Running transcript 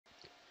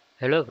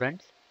Hello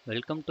friends,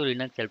 welcome to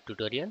Linux Help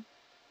Tutorial.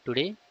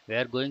 Today we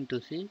are going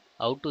to see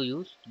how to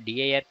use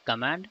DIR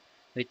command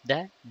with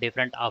the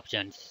different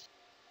options.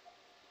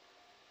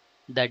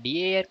 The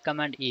DIR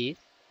command is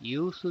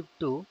used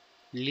to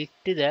list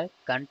the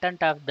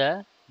content of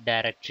the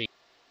directory.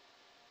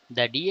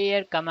 The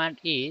DIR command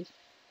is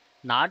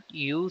not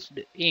used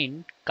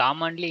in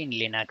commonly in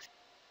Linux.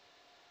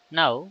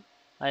 Now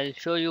I'll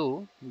show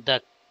you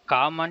the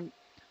common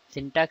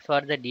syntax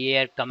for the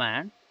DIR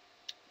command.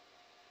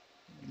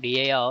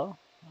 DIR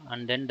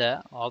and then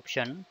the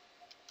option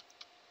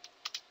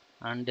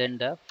and then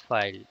the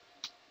file.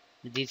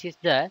 This is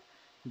the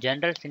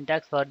general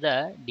syntax for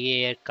the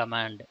dir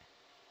command.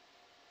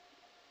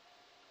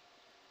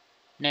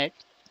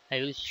 Next,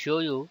 I will show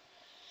you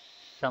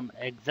some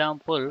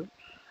example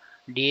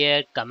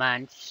dir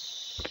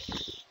commands.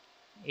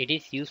 It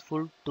is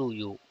useful to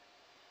you.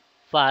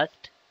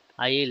 First,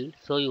 I will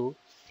show you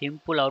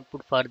simple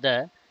output for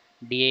the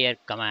dir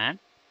command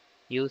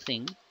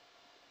using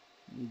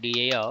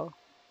dir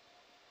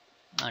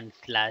and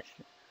slash.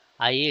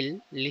 I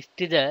will list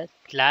the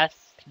slash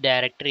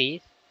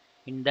directories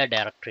in the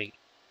directory.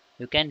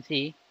 You can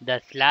see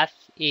the slash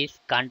is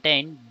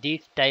contain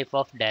this type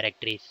of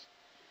directories.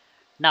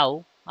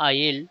 Now I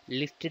will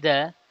list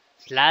the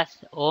slash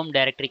home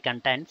directory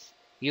contents.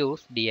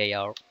 Use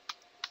dir.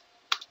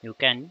 You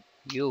can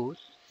use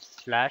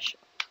slash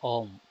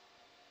home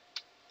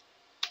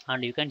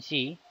and you can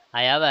see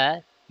I have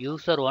a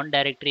user1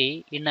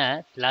 directory in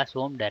a slash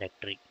home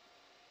directory.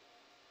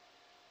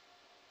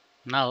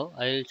 Now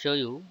I will show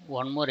you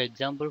one more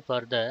example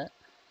for the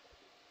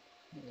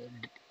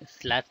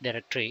slash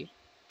directory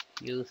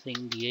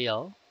using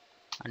dir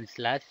and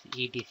slash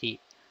etc.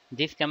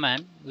 This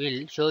command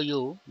will show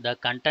you the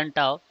content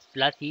of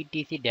slash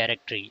etc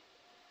directory.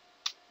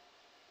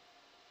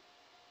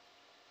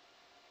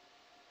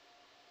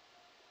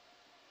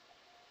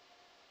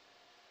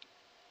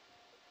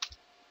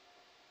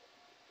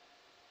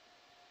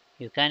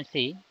 You can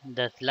see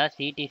the slash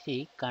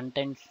etc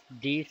contains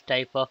these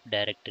type of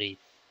directories.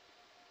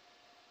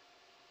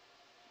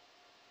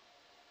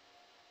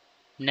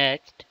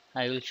 Next,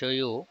 I will show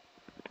you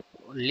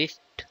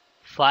list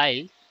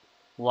files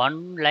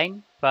one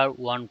line per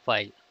one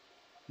file.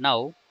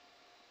 Now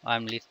I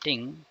am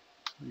listing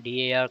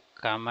dir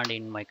command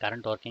in my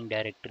current working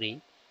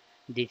directory.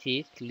 This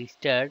is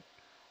listed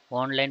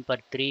one line per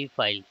three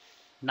files.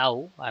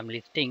 Now I am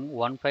listing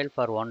one file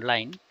for one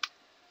line.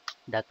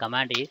 The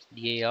command is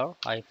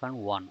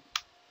dir-1.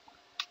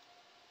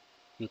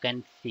 You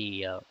can see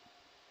here.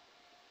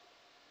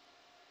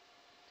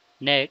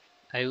 Next,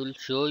 I will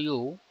show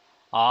you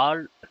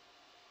all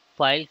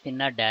files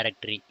in a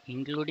directory,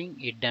 including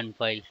hidden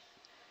files.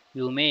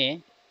 You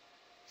may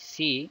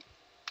see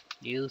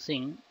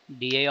using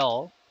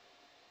dir-a.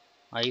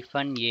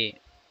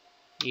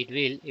 It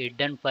will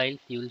hidden files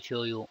will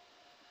show you.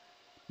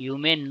 You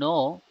may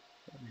know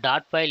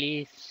dot file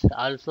is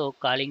also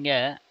calling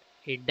a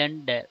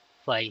hidden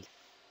files.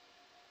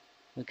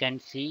 You can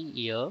see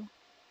here.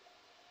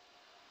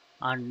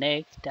 And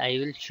next, I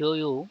will show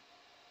you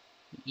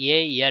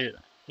AL.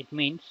 It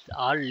means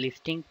all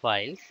listing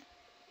files.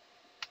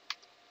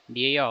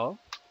 dir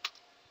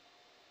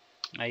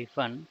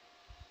hyphen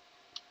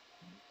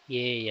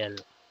AL.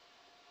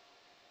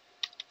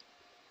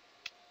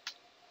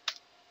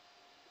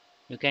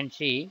 You can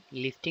see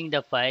listing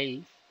the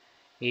files,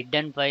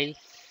 hidden files,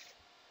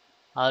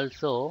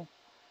 also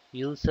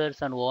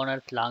users and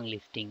owners long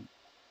listing.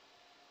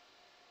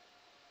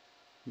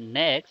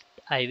 Next,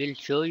 I will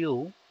show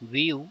you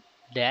view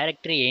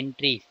directory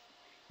entries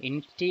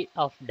instead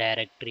of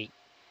directory.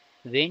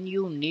 When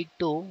you need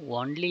to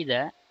only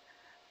the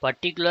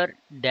particular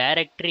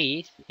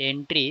directories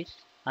entries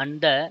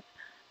and the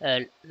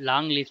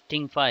long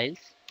listing files,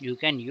 you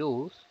can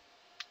use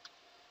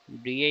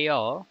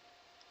dir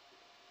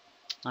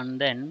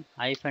and then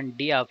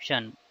 -d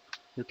option.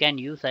 You can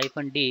use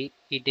 -d.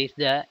 It is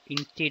the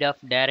instead of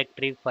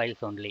directory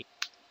files only.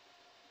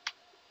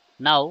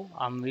 Now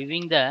I'm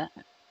viewing the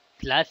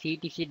slash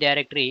etc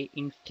directory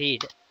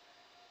instead.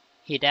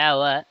 It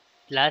have a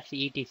slash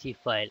etc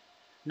file.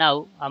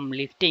 Now I'm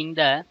listing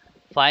the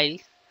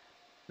files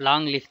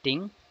long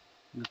listing.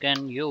 You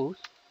can use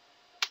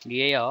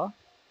dir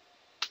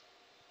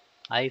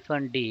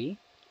 -d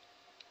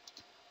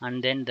and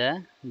then the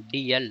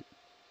dl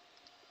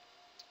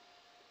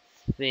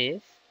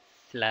space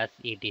slash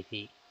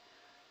etc.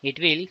 It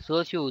will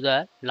show you the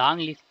long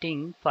listing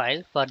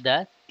file for the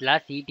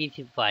slash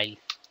etc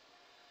files.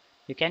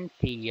 You can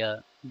see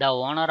here the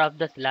owner of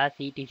the slash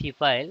etc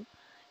file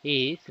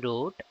is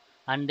root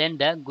and then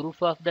the group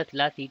of the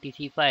slash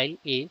etc file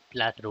is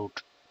slash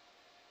root.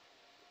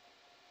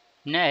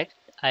 Next,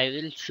 I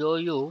will show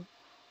you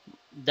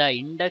the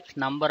index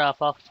number of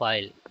a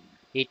file.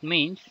 It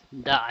means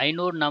the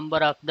inode number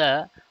of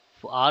the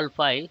all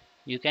files.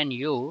 You can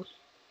use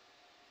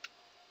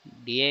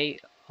dir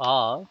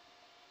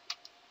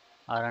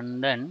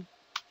and then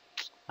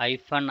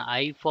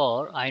 -i for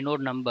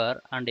inode number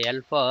and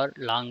l for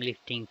long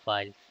listing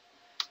files.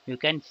 You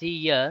can see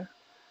here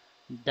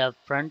the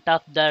front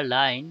of the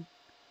line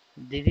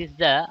this is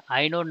the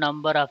inode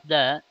number of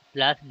the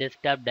slash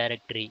desktop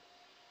directory,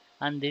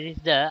 and this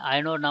is the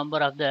inode number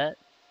of the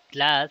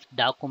slash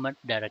document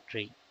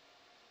directory.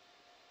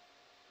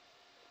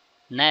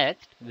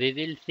 Next, we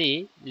will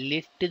see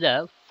list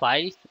the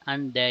files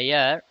and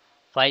their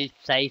file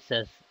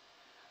sizes.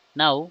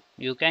 Now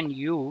you can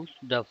use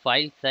the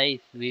file size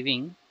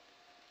viewing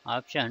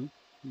option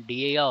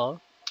DIR,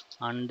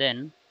 and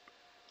then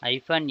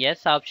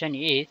 -S option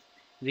is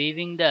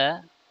viewing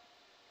the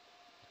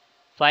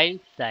file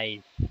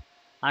size,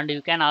 and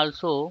you can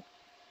also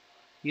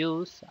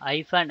use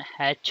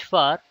 -H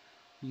for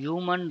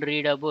human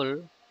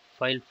readable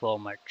file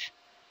format,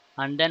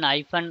 and then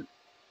 -I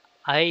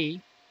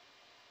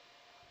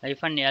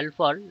 -L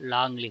for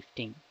long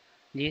listing.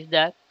 This is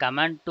the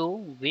command to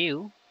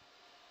view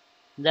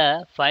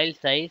the file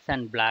size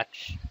and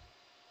blocks,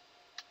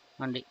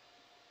 and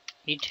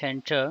hit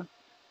enter.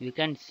 You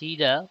can see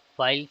the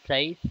file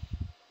size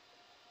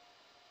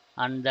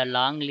and the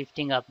long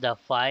listing of the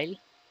file.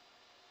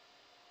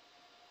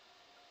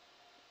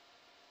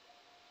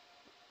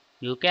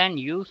 You can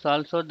use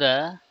also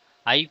the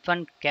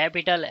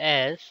capital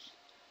S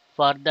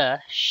for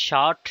the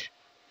short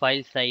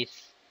file size.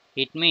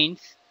 It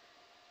means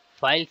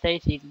file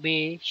size it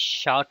be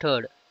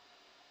shorted,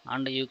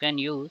 and you can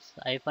use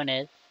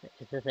 -S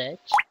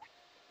SSH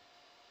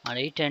and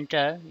hit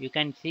enter. You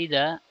can see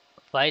the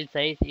file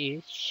size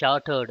is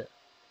shorted.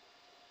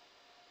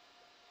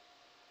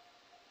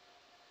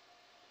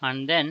 And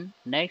then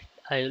next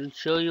I will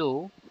show you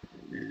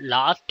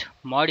last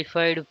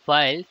modified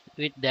files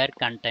with their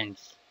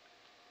contents.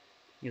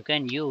 You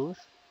can use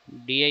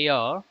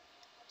dir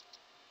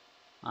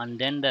and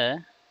then the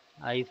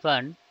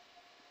hyphen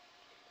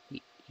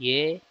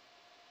a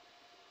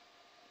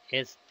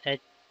s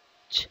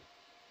h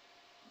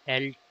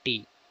l t,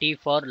 t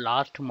for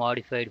last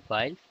modified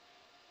files,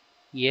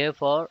 a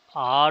for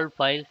all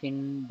files in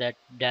that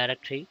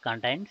directory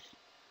contents,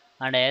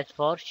 and s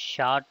for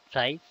short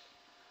size,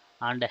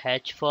 and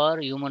h for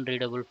human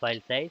readable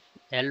file size,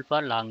 l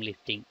for long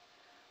listing,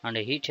 and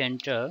hit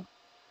enter.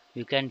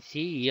 You can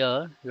see here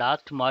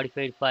last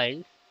modified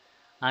files,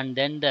 and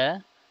then the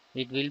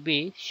it will be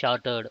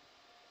shorted.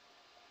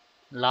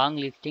 Long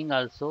listing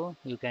also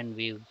you can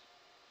view.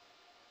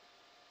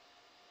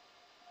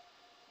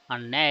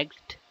 And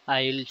next I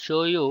will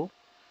show you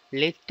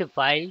list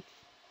files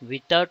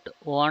without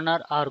owner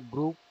or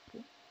group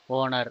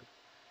owner.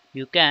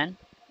 You can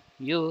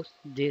use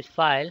this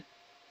file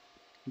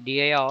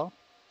dir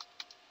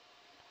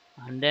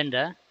and then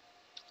the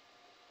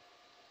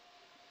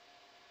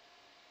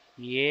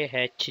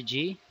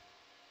ahg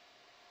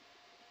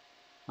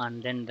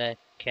and then the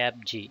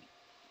capg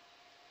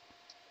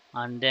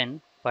and then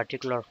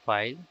particular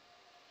file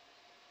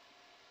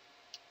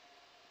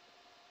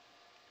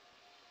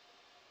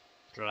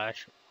slash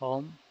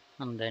home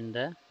and then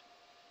the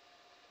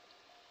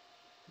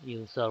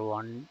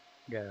user1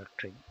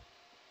 directory.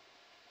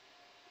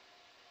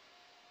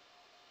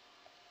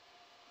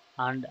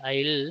 And I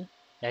will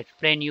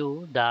explain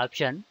you the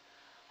option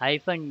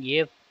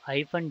 -F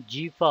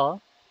 -G for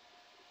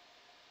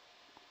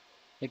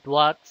it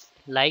works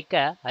like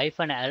a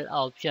 -L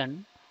option,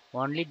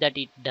 only that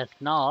it does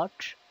not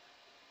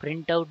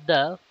print out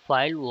the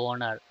file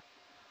owner,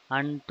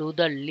 and to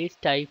the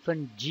list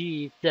 -G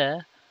is the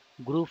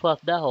group of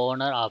the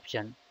owner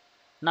option.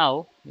 Now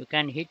you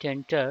can hit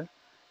enter,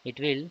 it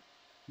will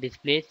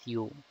display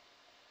you.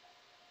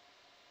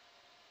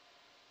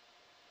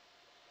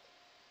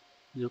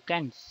 You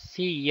can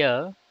see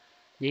here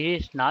this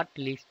is not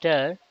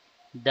listed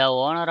the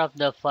owner of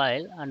the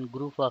file and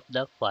group of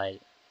the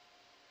file.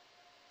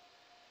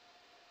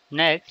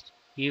 Next,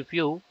 if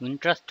you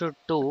interested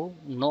to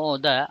know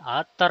the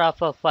author of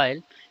a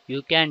file,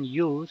 you can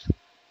use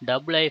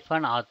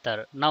 --author.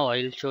 Now I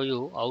will show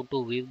you how to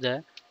view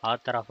the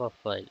author of a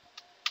file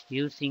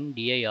using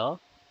dir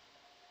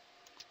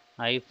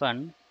 -al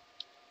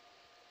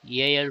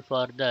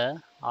for the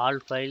all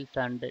files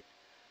and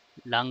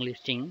long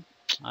listing,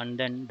 and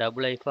then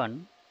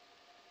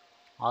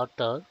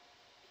 --author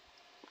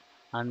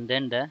and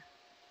then the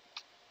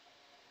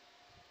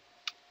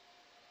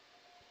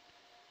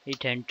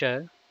hit enter.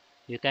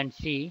 You can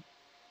see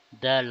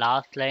the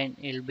last line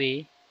will be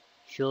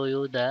show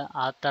you the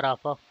author of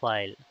a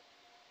file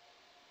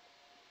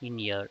in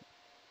here.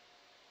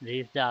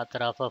 This is the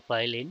author of a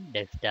file in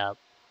desktop.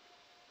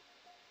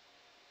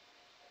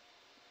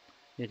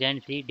 You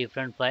can see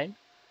different file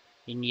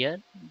in here.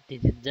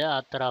 This is the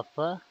author of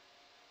a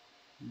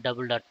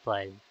double dot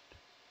file.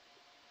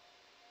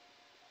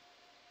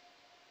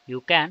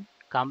 You can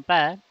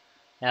compare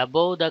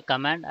above the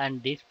command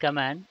and this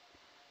command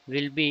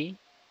will be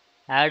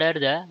added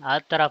the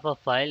author of a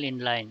file in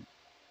line.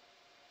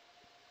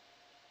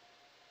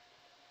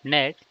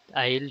 Next,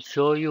 I will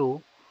show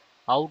you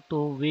how to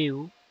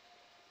view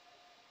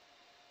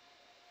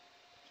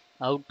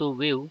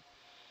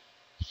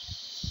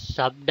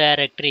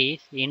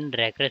subdirectories in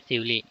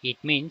recursively. It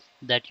means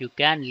that you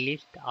can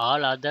list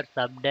all other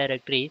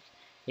subdirectories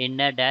in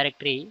a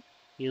directory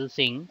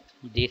using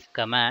this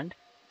command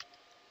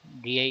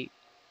dir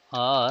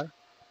R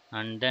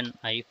and then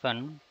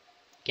hyphen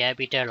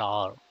capital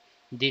R.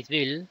 This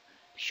will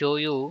show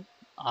you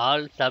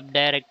all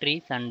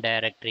subdirectories and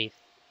directories.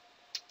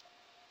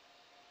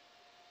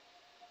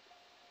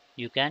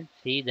 You can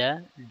see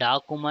the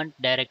document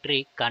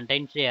directory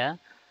contains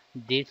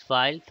these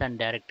files and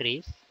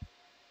directories.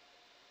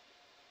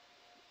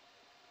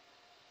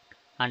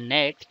 And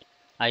next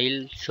I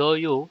will show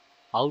you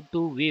how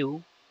to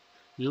view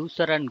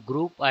user and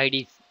group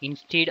IDs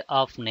instead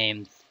of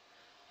names.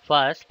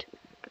 First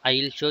I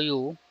will show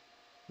you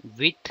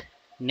with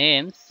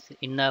names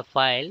in a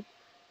file.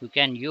 You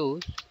can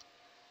use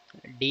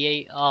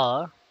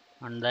DIR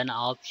and then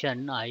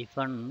option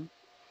hyphen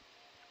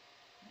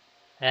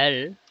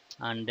L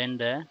and then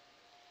the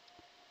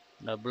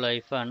double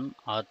hyphen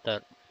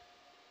author.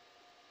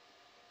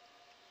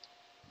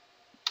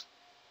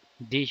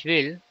 This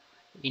will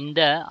in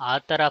the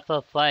author of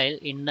a file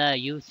in the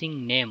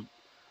using name.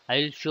 I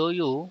will show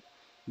you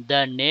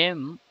the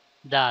name.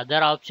 The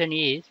other option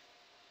is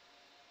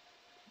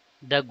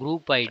the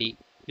group ID.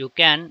 You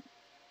can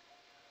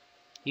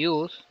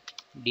use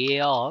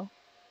DIR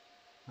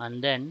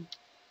and then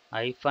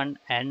hyphen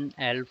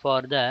NL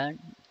for the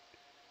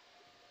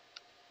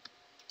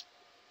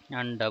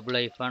and double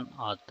hyphen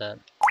author.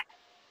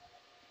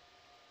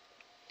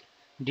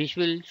 This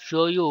will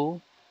show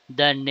you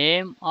the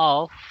name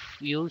of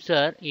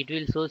user. It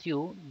will show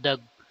you the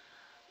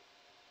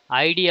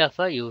ID of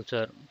a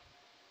user.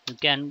 You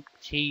can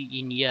see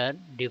in here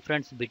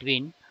difference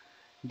between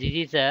this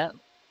is a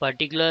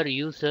particular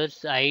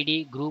user's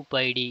ID, group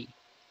ID.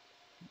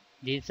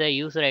 This is a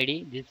user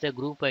ID, this is a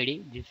group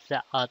ID, this is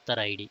a author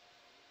ID.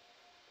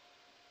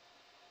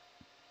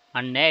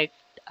 And next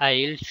I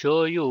will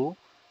show you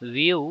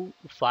view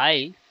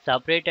file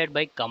separated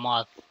by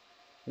commas.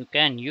 You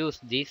can use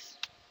this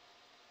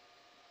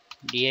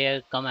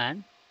dir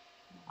command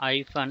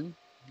hyphen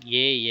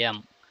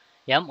am.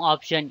 M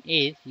option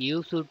is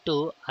used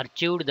to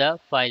archive the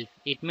files.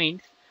 It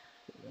means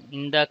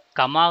in the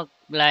comma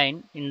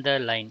line in the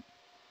line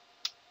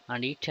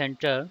and hit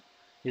enter.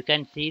 You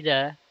can see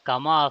the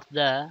comma of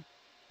the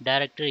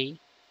directory.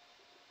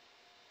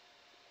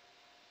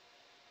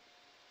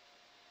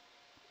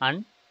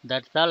 And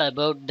that's all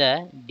about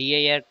the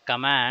dir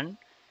command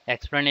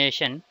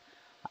explanation.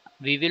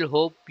 We will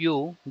hope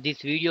you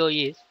this video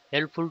is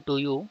helpful to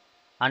you,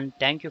 and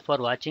thank you for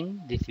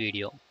watching this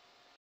video.